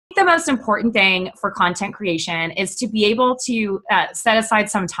the most important thing for content creation is to be able to set aside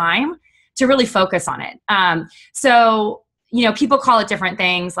some time to really focus on it. So, you know, people call it different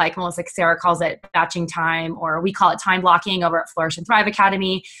things, like Melissa Sarah calls it batching time, or we call it time blocking over at Flourish and Thrive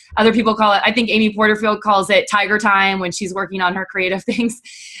Academy. Other people call it, I think Amy Porterfield calls it tiger time when she's working on her creative things.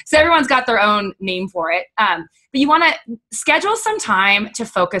 So everyone's got their own name for it. But you want to schedule some time to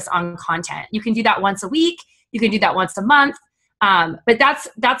focus on content. You can do that once a week. You can do that once a month. But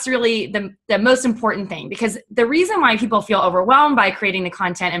that's really the most important thing, because the reason why people feel overwhelmed by creating the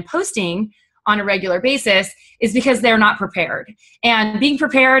content and posting on a regular basis is because they're not prepared. And being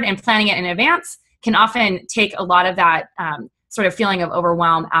prepared and planning it in advance can often take a lot of that sort of feeling of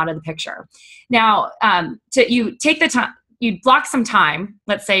overwhelm out of the picture. Now, you take the time, you block some time,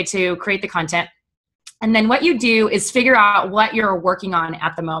 let's say, to create the content. And then what you do is figure out what you're working on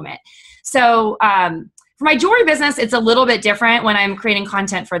at the moment. So for my jewelry business, it's a little bit different when I'm creating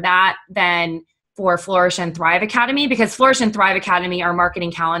content for that than for Flourish and Thrive Academy, because Flourish and Thrive Academy, our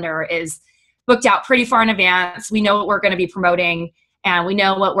marketing calendar is booked out pretty far in advance. We know what we're going to be promoting, and we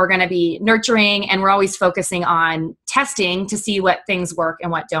know what we're going to be nurturing, and we're always focusing on testing to see what things work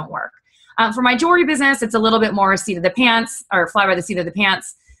and what don't work. For my jewelry business, it's a little bit more seat of the pants, or fly by the seat of the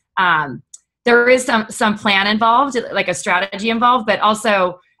pants. There is some plan involved, like a strategy involved, but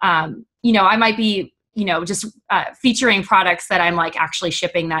also, you know, I might be, you know, just featuring products that I'm like actually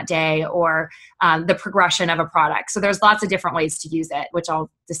shipping that day, or the progression of a product. So there's lots of different ways to use it, which I'll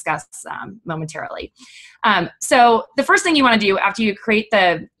discuss momentarily. So the first thing you want to do after you create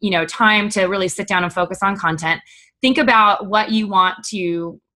the, you know, time to really sit down and focus on content, think about what you want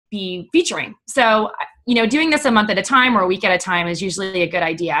to be featuring. So, you know, doing this a month at a time or a week at a time is usually a good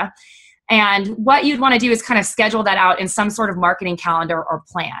idea. And what you'd want to do is kind of schedule that out in some sort of marketing calendar or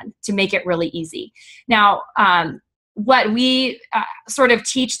plan to make it really easy. Now, what we sort of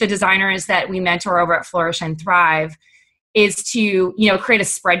teach the designers that we mentor over at Flourish and Thrive is to, you know, create a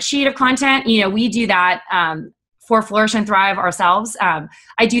spreadsheet of content. You know, we do that for Flourish and Thrive ourselves.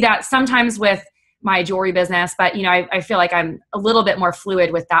 I do that sometimes with my jewelry business, but, you know, I feel like I'm a little bit more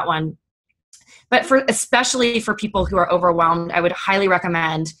fluid with that one. But especially for people who are overwhelmed, I would highly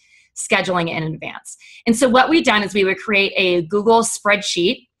recommend scheduling it in advance. And so what we've done is we would create a Google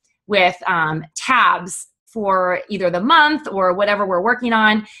spreadsheet with tabs for either the month or whatever we're working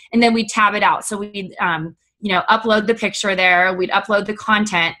on, and then we tab it out. So we'd you know, upload the picture there, we'd upload the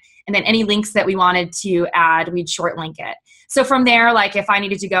content, and then any links that we wanted to add, we'd short link it. So from there, like if I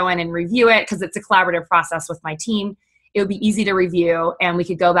needed to go in and review it, because it's a collaborative process with my team, it would be easy to review, and we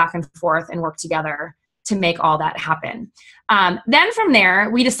could go back and forth and work together to make all that happen. Then from there,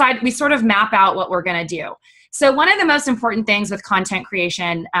 we sort of map out what we're going to do. So one of the most important things with content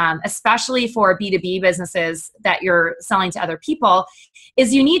creation, especially for B2B businesses that you're selling to other people,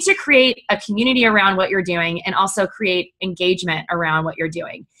 is you need to create a community around what you're doing and also create engagement around what you're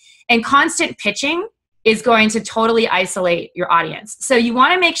doing. And constant pitching is going to totally isolate your audience. So you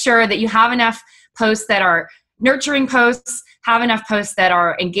want to make sure that you have enough posts that are nurturing posts, have enough posts that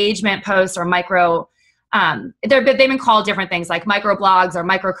are engagement posts or micro. They've been called different things like micro blogs or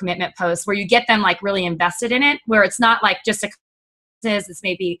micro commitment posts, where you get them like really invested in it, where it's not like just it's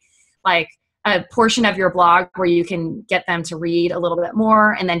maybe like a portion of your blog where you can get them to read a little bit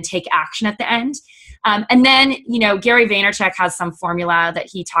more and then take action at the end. And then, you know, Gary Vaynerchuk has some formula that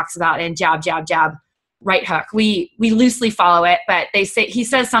he talks about in jab, jab, jab, right hook. We loosely follow it, but he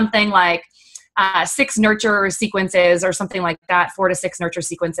says something like 6 nurture sequences or something like that, 4 to 6 nurture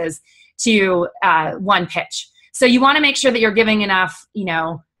sequences to one pitch. So you want to make sure that you're giving enough, you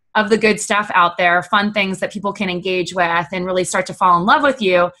know, of the good stuff out there, fun things that people can engage with and really start to fall in love with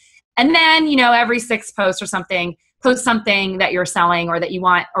you. And then, you know, every 6 posts or something, post something that you're selling or that you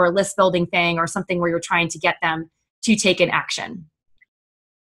want, or a list building thing or something where you're trying to get them to take an action.